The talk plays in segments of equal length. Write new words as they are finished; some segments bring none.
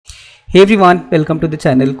Hey everyone, welcome to the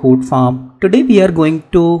channel Codefarm. Today we are going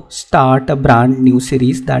to start a brand new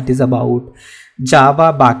series that is about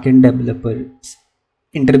Java backend developers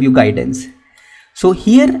interview guidance. So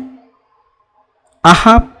here I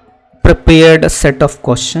have prepared a set of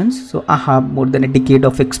questions. So I have more than a decade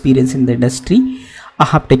of experience in the industry. I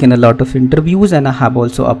have taken a lot of interviews and I have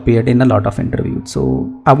also appeared in a lot of interviews.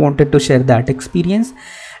 So I wanted to share that experience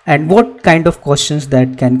and what kind of questions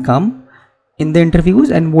that can come in the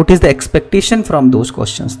interviews and what is the expectation from those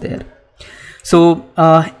questions there. So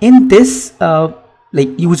in this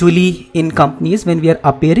like usually in companies when we are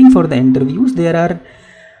appearing for the interviews, there are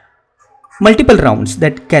multiple rounds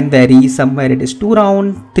that can vary. Somewhere it is 2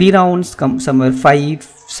 rounds, 3 rounds, somewhere 5,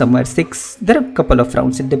 somewhere 6. There are a couple of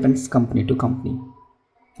rounds. It depends company to company,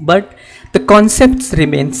 but the concepts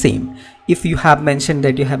remain same. If you have mentioned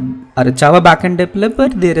that you are a Java backend developer,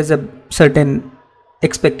 there is a certain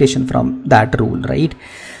expectation from that role, right?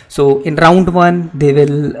 So in round 1 they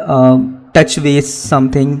will touch base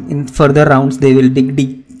something. In further rounds they will dig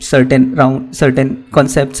deep certain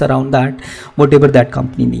concepts around that, whatever that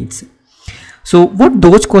company needs. So what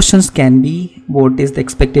those questions can be, what is the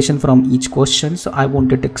expectation from each question. So I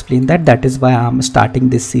wanted to explain that. That is why I'm starting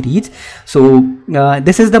this series. So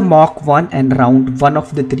this is the mock 1 and round 1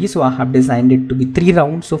 of the 3. So I have designed it to be 3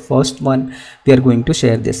 rounds. So first one we are going to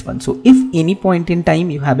share this one. So if any point in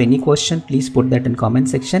time you have any question, please put that in comment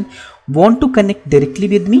section. Want to connect directly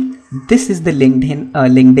with me? This is the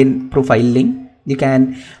LinkedIn profile link. You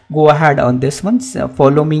can go ahead on this one,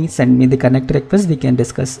 follow me, send me the connect request. We can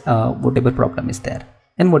discuss whatever problem is there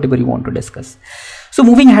and whatever you want to discuss. So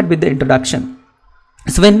moving ahead with the introduction.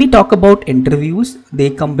 So when we talk about interviews, they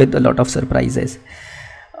come with a lot of surprises.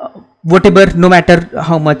 Whatever, no matter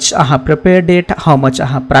how much I have prepared it, how much I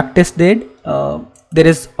have practiced it, there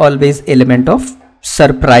is always element of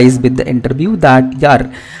surprise with the interview that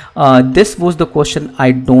this was the question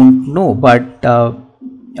I don't know, but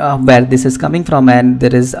where this is coming from, and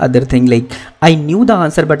there is other thing like I knew the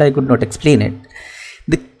answer but I could not explain it.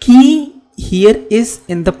 The key here is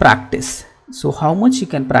in the practice. So how much you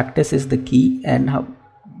can practice is the key, and how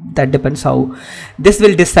that depends how this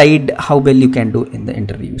will decide how well you can do in the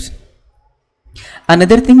interviews.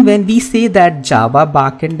 Another thing, when we say that Java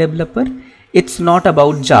backend developer, it's not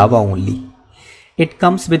about Java only. It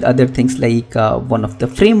comes with other things like one of the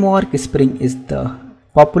framework, Spring is the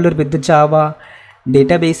popular with the Java,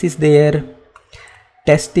 database is there,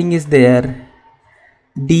 testing is there,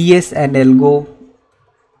 DS and Algo,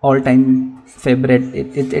 all-time favorite.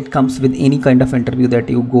 It comes with any kind of interview that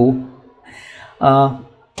you go.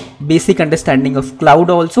 Basic understanding of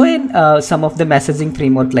cloud also, and some of the messaging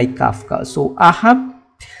framework like Kafka. So I have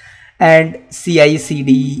and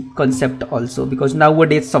CI/CD concept also, because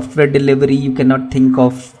nowadays software delivery you cannot think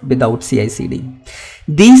of without CI/CD.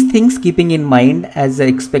 These things keeping in mind as an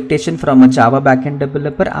expectation from a Java backend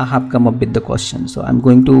developer, I have come up with the question. So I'm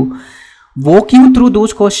going to walk you through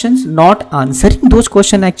those questions, not answering those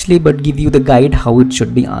questions actually, but give you the guide how it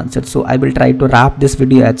should be answered. So I will try to wrap this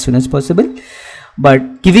video as soon as possible,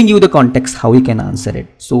 but giving you the context how you can answer it.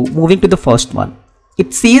 So moving to the first one,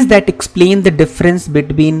 it says that explain the difference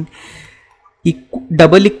between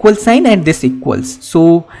double equal sign and this equals.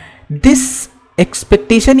 So this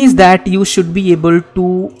expectation is that you should be able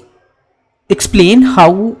to explain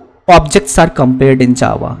how objects are compared in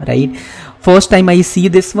Java, right? First time I see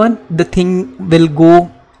this one, the thing will go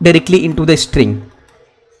directly into the string,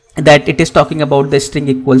 that it is talking about the string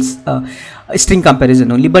equals string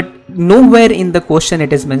comparison only, but nowhere in the question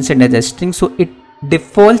it is mentioned as a string. So it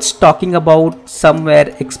defaults talking about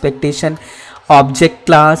somewhere expectation object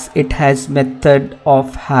class, it has method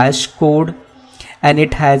of hash code, and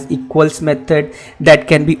it has equals method that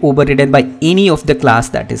can be overridden by any of the class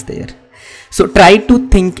that is there. So try to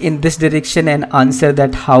think in this direction and answer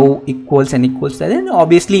that how equals and equals, and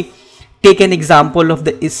obviously take an example of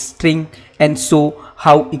the string and so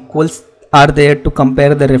how equals are there to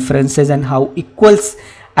compare the references, and how equals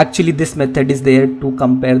actually this method is there to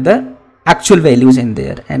compare the actual values in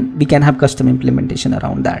there, and we can have custom implementation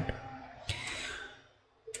around that.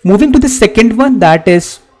 Moving to the second one, that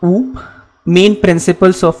is OOP, main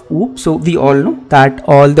principles of OOP. So we all know that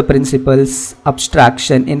all the principles,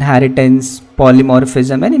 abstraction, inheritance,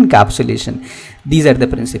 polymorphism and encapsulation, these are the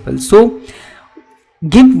principles. So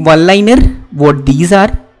give one-liner what these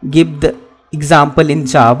are, give the example in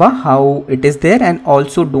Java how it is there, and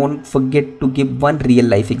also don't forget to give one real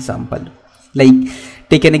life example. Like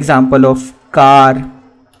take an example of car,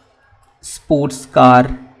 sports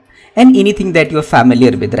car, and anything that you're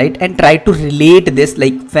familiar with, right? And try to relate this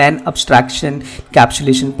like when abstraction,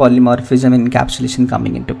 encapsulation, polymorphism and encapsulation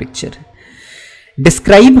coming into picture.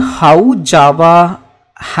 Describe how Java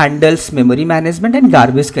handles memory management and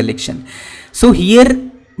garbage collection. So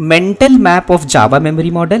here mental map of Java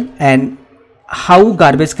memory model and how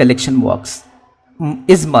garbage collection works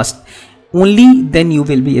is must. Only then you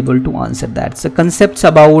will be able to answer that. So concepts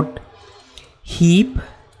about heap,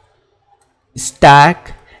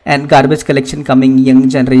 stack and garbage collection coming young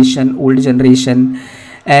generation, old generation,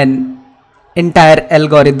 and entire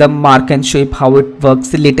algorithm mark and shape how it works,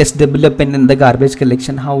 the latest development in the garbage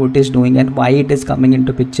collection, how it is doing and why it is coming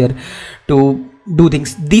into picture to do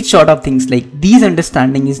things. These sort of things, like these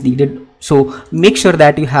understanding is needed. So make sure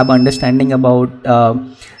that you have understanding about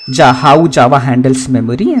how Java handles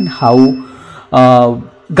memory and how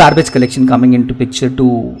garbage collection coming into picture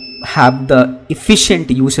to have the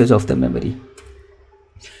efficient usage of the memory.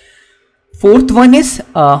 Fourth one is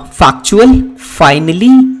factual,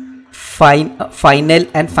 finally, final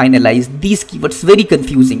and finalize. These keywords very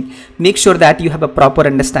confusing. Make sure that you have a proper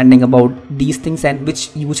understanding about these things and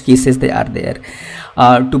which use cases they are there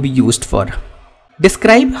to be used for.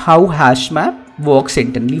 Describe how hash map works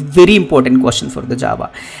internally. Very important question for the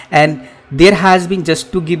Java. And there has been,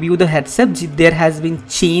 just to give you the heads up, there has been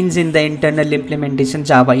change in the internal implementation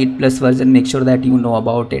Java 8 plus version. Make sure that you know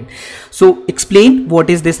about it. So explain what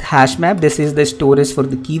is this hash map. This is the storage for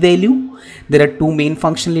the key value. There are two main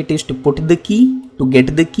functionalities: to put the key, to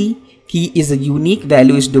get the key. Key is a unique,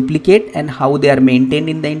 value is duplicate, and how they are maintained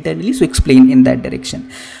in the internally. So explain in that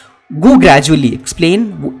direction. Go gradually,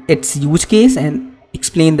 explain its use case and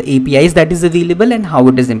explain the APIs that is available and how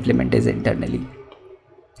it is implemented internally.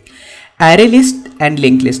 Array list and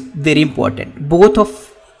linked list, very important. Both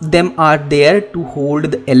of them are there to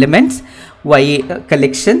hold the elements via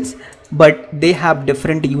collections, but they have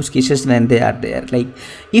different use cases when they are there. Like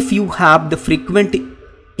if you have the frequent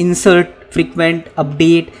insert, frequent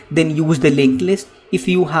update, then use the linked list. If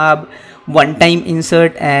you have one-time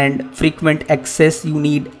insert and frequent access, you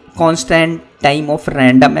need constant time of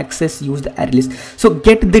random access, use the array list. So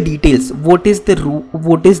get the details. What is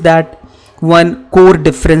that one core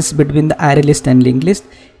difference between the array list and linked list?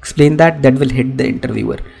 Explain that. That will hit the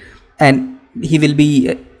interviewer and he will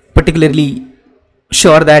be particularly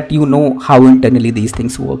sure that you know how internally these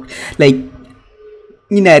things work. Like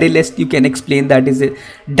in array list, you can explain that is a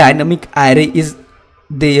dynamic array is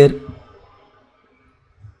there.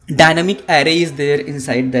 Dynamic array is there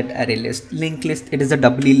inside that array list. Linked list, it is a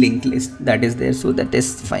doubly linked list that is there, so that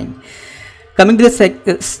is fine. Coming to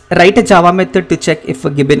the write a Java method to check if a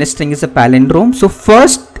given string is a palindrome. So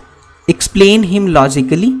first explain him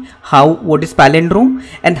logically what is palindrome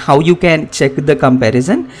and how you can check the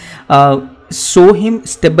comparison. Show him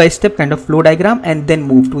step by step kind of flow diagram and then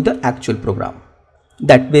move to the actual program.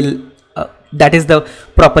 That is the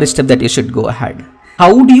proper step that you should go ahead.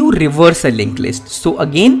 How do you reverse a linked list? So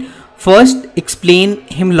again, first explain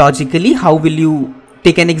him logically. How will you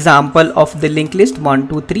take an example of the linked list 1,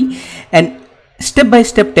 2, 3 and step by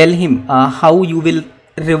step tell him how you will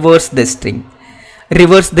reverse the string,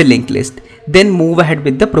 reverse the linked list, then move ahead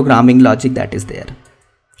with the programming logic that is there.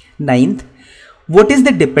 Ninth, what is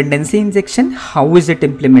the dependency injection? How is it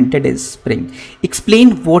implemented in Spring?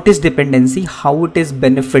 Explain what is dependency, how it is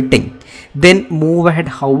benefiting, then move ahead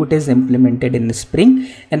how it is implemented in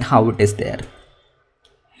Spring and how it is there.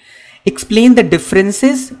 Explain the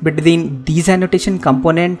differences between these annotation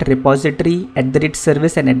component, repository,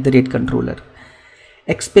 @service and @controller.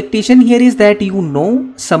 Expectation here is that you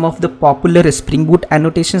know some of the popular Spring Boot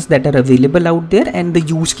annotations that are available out there and the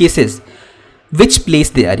use cases, which place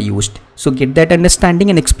they are used. So get that understanding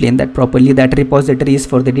and explain that properly, that repository is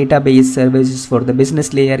for the database, service is for the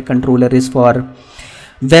business layer, controller is for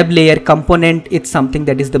web layer, component it's something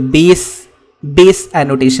that is the base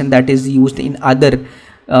annotation that is used in other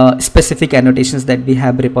specific annotations that we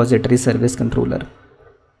have, repository, service, controller.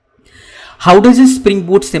 How does a Spring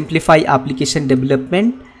Boot simplify application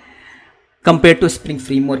development compared to Spring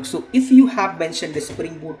Framework? So if you have mentioned the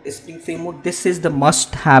Spring Boot, Spring Framework, this is the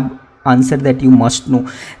must have answer that you must know,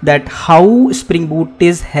 that how Spring Boot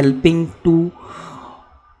is helping to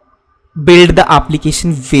build the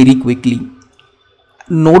application very quickly.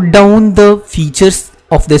 Note down the features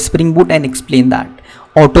of the Spring Boot and explain that.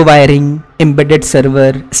 Auto wiring, embedded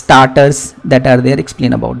server, starters that are there,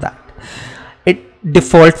 explain about that.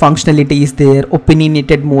 Default functionality is there,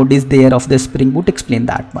 opinionated mode is there of the Spring Boot, explain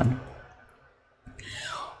that one.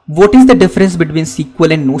 What is the difference between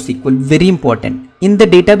SQL and NoSQL? Very important. In the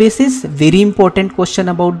databases, very important question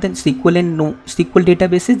about the SQL and NoSQL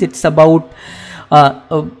databases. It's about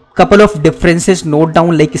a couple of differences. Note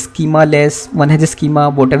down, like schema less, one has a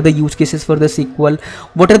schema. What are the use cases for the SQL?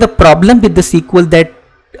 What are the problem with the SQL that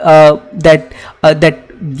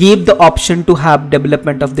gave the option to have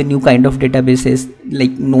development of the new kind of databases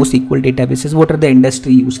like NoSQL databases. What are the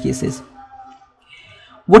industry use cases?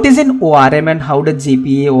 What is an ORM and how does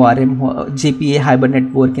JPA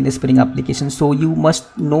Hibernate work in a Spring application? So you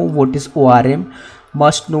must know what is ORM,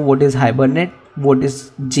 must know what is Hibernate, what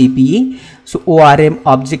is JPA. So ORM,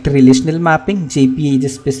 object relational mapping, JPA is a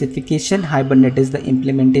specification, Hibernate is the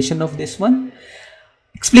implementation of this one.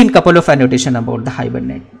 Explain couple of annotation about the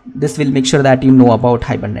Hibernate. This will make sure that you know about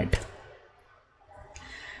Hibernate.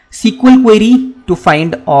 SQL query to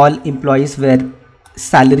find all employees where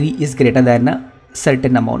salary is greater than a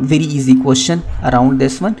certain amount. Very easy question around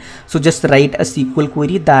this one. So just write a SQL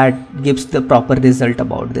query that gives the proper result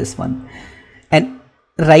about this one, and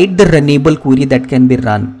write the runnable query that can be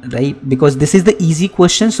run, right? Because this is the easy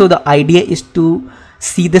question. So the idea is to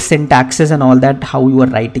see the syntaxes and all that, how you are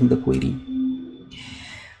writing the query.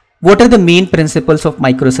 What are the main principles of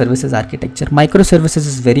microservices architecture? Microservices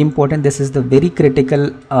is very important. This is the very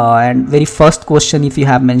critical and very first question if you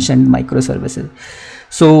have mentioned microservices.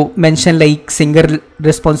 So mention like single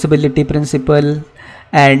responsibility principle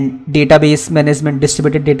and database management,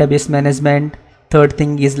 distributed database management. Third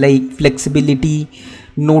thing is like flexibility,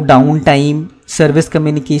 no downtime, service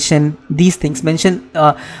communication. These things mention,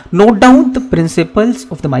 note down the principles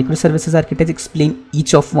of the microservices architecture, explain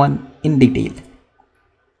each of one in detail.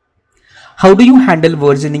 How do you handle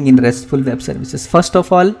versioning in RESTful web services? First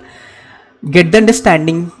of all, get the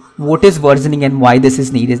understanding what is versioning and why this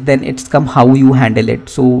is needed. Then it's come how you handle it.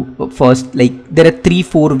 So first, like there are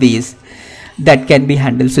 3-4 ways that can be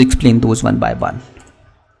handled. So explain those one by one.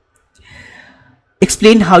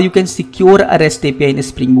 Explain how you can secure a REST API in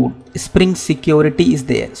Spring Boot. Spring security is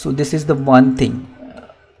there. So this is the one thing.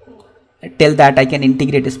 Tell that I can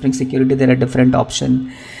integrate Spring security. There are different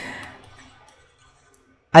options.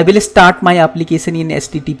 I will start my application in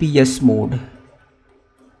HTTPS mode,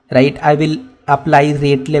 right? I will apply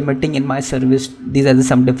rate limiting in my service. These are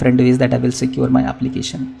some different ways that I will secure my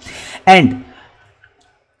application. And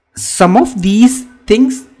some of these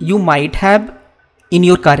things you might have in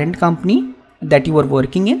your current company that you are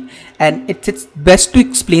working in, and it's best to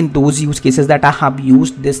explain those use cases that I have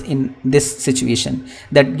used this in this situation.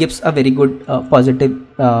 That gives a very good positive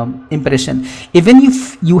impression. Even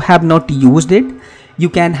if you have not used it, you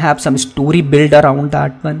can have some story build around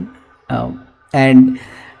that one and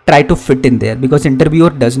try to fit in there, because interviewer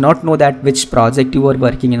does not know that which project you are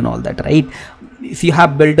working in and all that, right? If you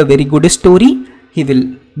have built a very good story, he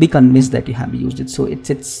will be convinced that you have used it. So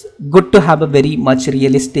it's good to have a very much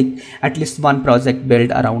realistic, at least one project build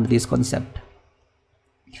around this concept.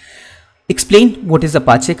 Explain what is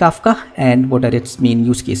Apache Kafka and what are its main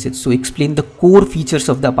use cases. So explain the core features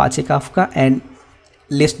of the Apache Kafka and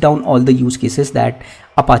list down all the use cases that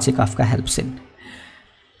Apache Kafka helps in.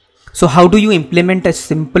 So how do you implement a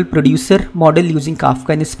simple producer model using Kafka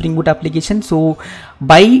in a Spring Boot application? So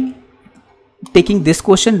by taking this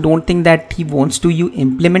question, don't think that he wants to you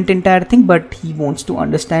implement entire thing, but he wants to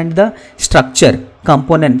understand the structure,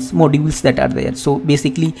 components, modules that are there. So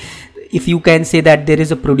basically, if you can say that there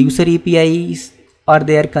is a producer APIs or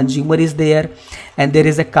their consumer is there, and there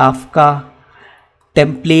is a Kafka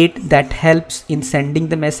template that helps in sending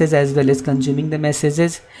the message as well as consuming the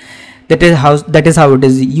messages. That is how it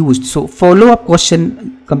is used. So follow-up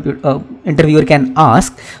question interviewer can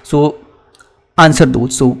ask, so answer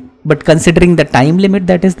those. So but considering the time limit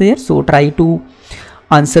that is there, so try to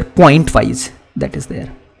answer point wise that is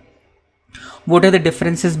there. What are the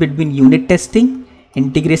differences between unit testing,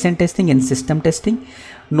 integration testing and system testing?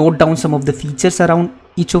 Note down some of the features around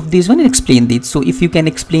each of these one and explain these. So if you can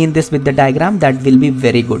explain this with the diagram, that will be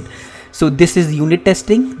very good. So this is unit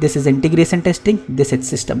testing, this is integration testing, this is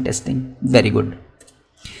system testing. Very good.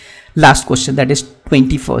 Last question, that is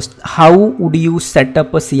 21st. How would you set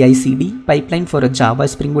up a CI/CD pipeline for a Java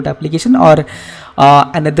Spring Boot application? Or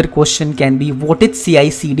another question can be, what is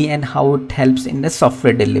CI/CD and how it helps in the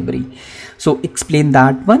software delivery? So explain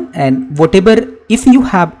that one, and whatever, if you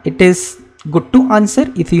have, it is good to answer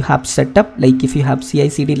if you have set up, like if you have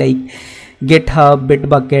CI/CD like GitHub,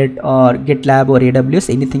 Bitbucket or GitLab or AWS,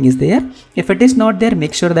 anything is there. If it is not there,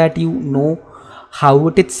 make sure that you know how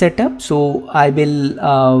it is set up. So I will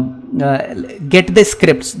get the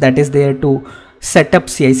scripts that is there to set up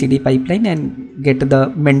CI/CD pipeline and get the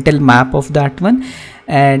mental map of that one,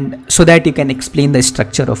 and so that you can explain the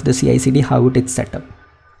structure of the CI/CD, how it is set up.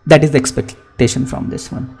 That is the expectation from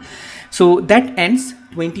this one. So that ends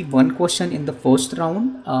 21 question in the first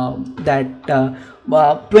round.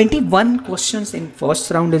 21 questions in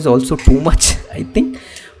first round is also too much, I think,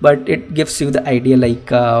 but it gives you the idea,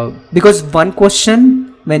 like because one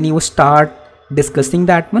question when you start discussing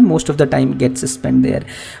that one, most of the time gets spent there.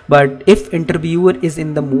 But if interviewer is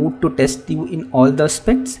in the mood to test you in all the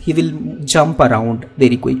aspects, he will jump around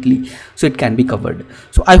very quickly, so it can be covered.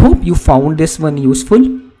 So I hope you found this one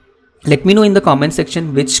useful. Let me know in the comment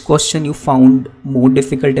section which question you found more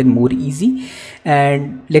difficult and more easy,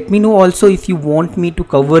 and let me know also if you want me to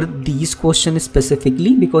cover these questions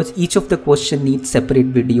specifically, because each of the question needs separate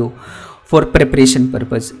video for preparation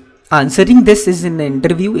purpose. Answering this is in the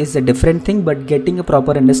interview is a different thing, but getting a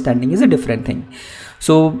proper understanding is a different thing.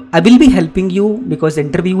 So I will be helping you, because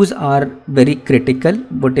interviews are very critical.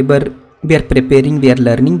 Whatever we are preparing, we are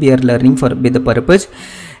learning for with a purpose.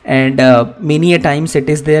 And many a times it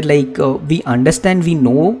is there like we understand, we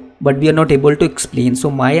know, but we are not able to explain. So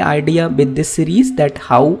my idea with this series, that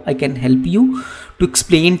how I can help you to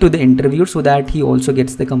explain to the interviewer, so that he also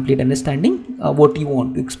gets the complete understanding what you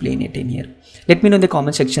want to explain it in here. Let me know in the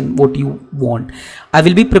comment section what you want. I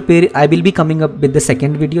will be coming up with the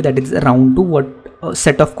second video, that is round 2, what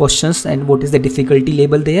set of questions and what is the difficulty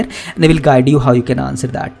level there, and I will guide you how you can answer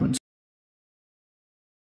that one.